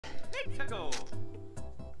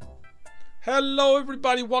Hello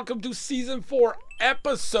everybody, welcome to Season 4,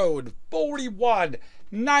 Episode 41.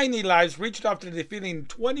 90 lives reached after defeating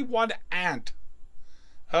 21 Ant.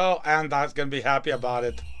 Oh, and that's gonna be happy about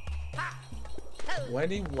it.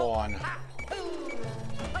 21.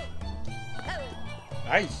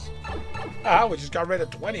 Nice. Ah, we just got rid of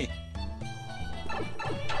 20.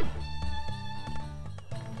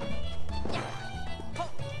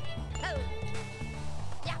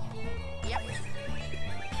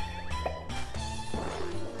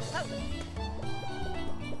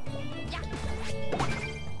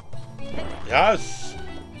 Yes.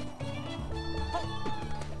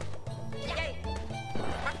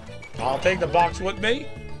 I'll take the box with me.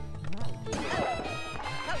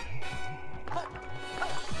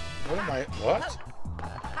 What am I? What?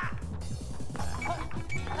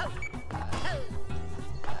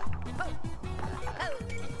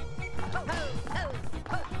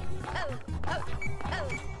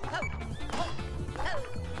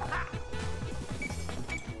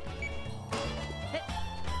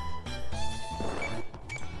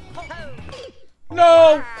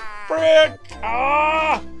 No! Frick!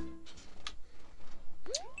 Ah!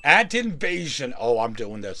 Ant invasion. Oh, I'm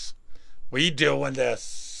doing this. We doing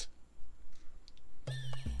this.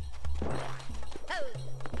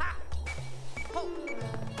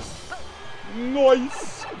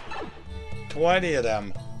 Nice! 20 of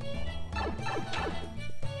them.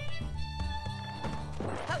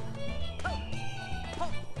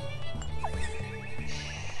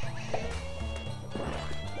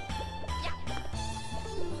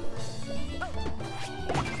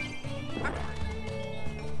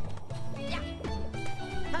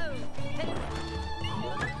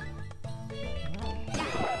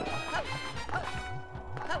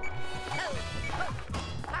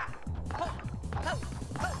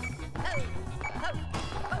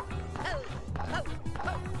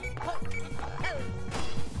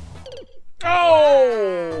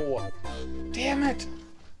 Oh! Damn it!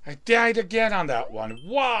 I died again on that one.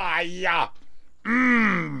 Why?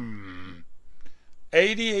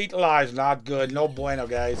 88 lives, not good. No bueno,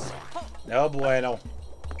 guys. No bueno.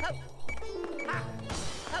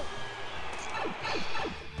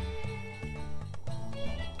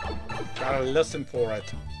 Gotta listen for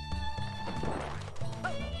it.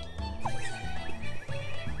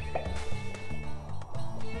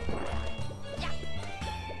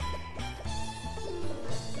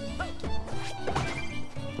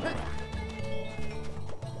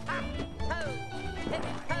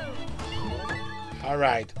 All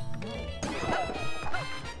right.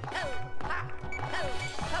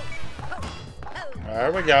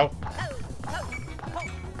 There we go.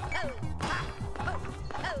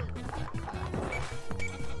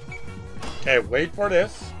 Okay, wait for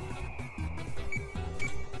this.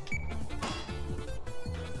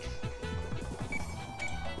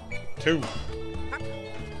 Two.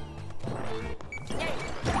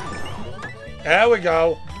 There we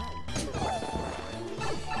go.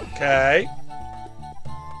 Okay.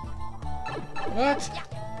 What?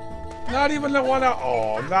 Not even the one.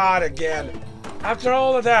 Oh, not again. After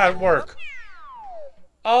all of that work.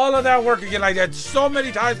 All of that work again. I did so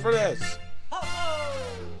many times for this.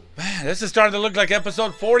 Man, this is starting to look like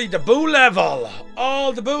episode 40, the boo level.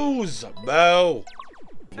 All the boos. Boo.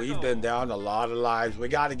 We've been down a lot of lives. We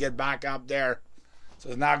got to get back up there. So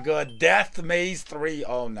it's not good. Death Maze 3.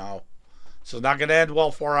 Oh, no. So it's not going to end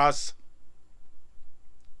well for us.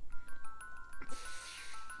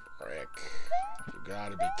 Frick. You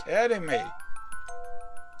gotta be kidding me.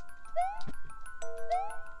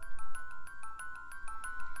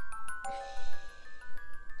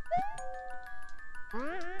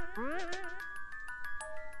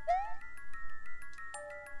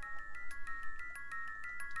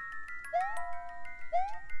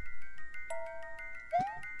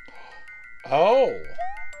 Oh.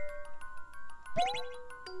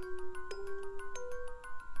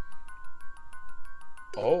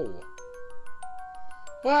 Oh.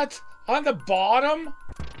 What? On the bottom?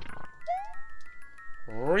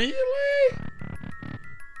 Really?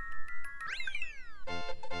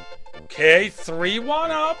 Okay, 3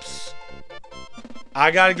 1-ups.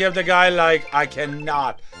 I gotta give the guy, like, I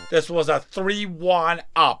cannot. This was a 3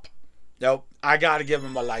 1-up. Nope. I gotta give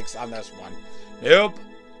him a likes on this one. Nope.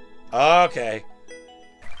 Okay.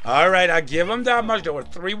 Alright, I give him that much. There were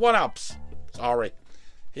 3 1-ups. Sorry.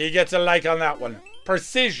 He gets a like on that one.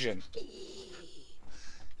 Precision.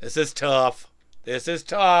 This is tough. This is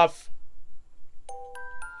tough. Oh,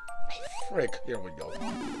 frick. Here we go.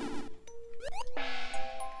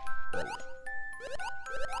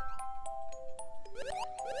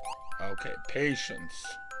 Okay, patience.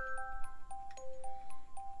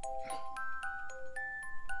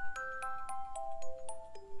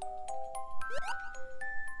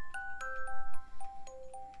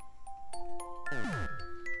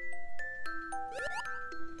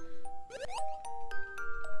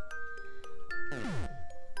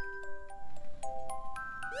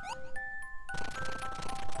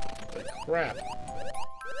 crap.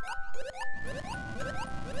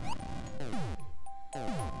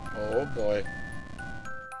 Oh boy.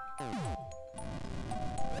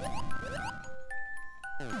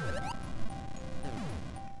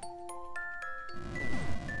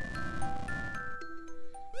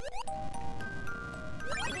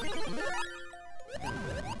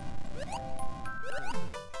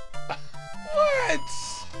 What?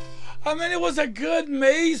 I mean, it was a good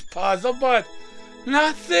maze puzzle, but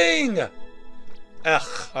nothing.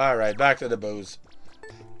 Ugh. All right, back to the booze.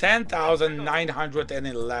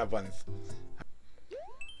 10,911th.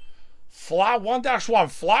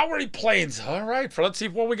 1-1, Flowery Plains. All right, let's see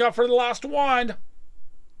what we got for the last one.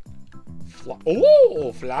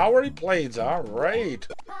 Oh, Flowery Plains. All right.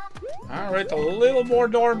 All right, a little more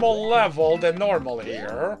normal level than normal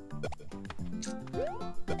here.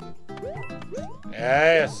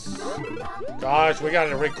 Yes. Gosh, we got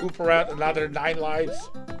to recuperate another 9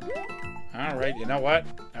 lives. All right, you know what?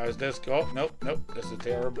 How does this go? Nope, nope. This is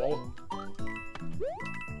terrible.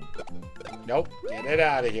 Nope. Get it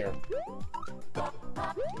out of here.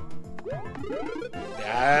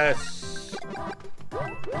 Yes.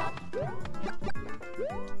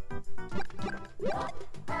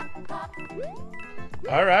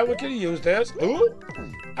 All right, we can use this. Ooh.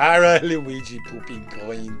 All right, Luigi, pooping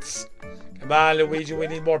coins. Come on, Luigi, we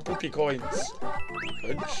need more poopy coins.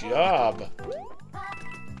 Good job.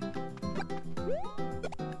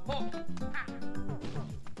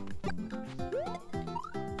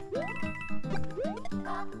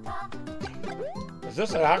 Is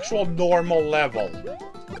this an actual normal level?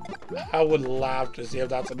 I would love to see if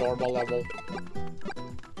that's a normal level.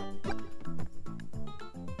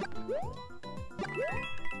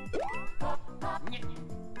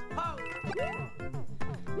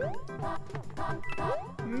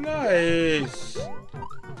 Nice.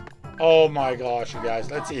 Oh my gosh, you guys.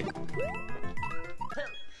 Let's see.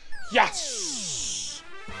 Yes.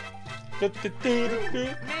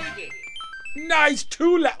 Nice.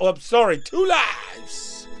 2 lives. Oh, I'm sorry. 2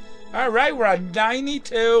 lives. All right, we're at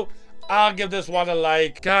 92. I'll give this one a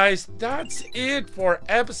like. Guys, that's it for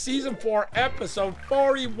Season 4, Episode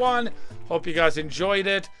 41. Hope you guys enjoyed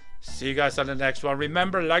it. See you guys on the next one.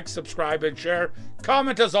 Remember, like, subscribe, and share.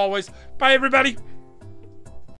 Comment as always. Bye, everybody.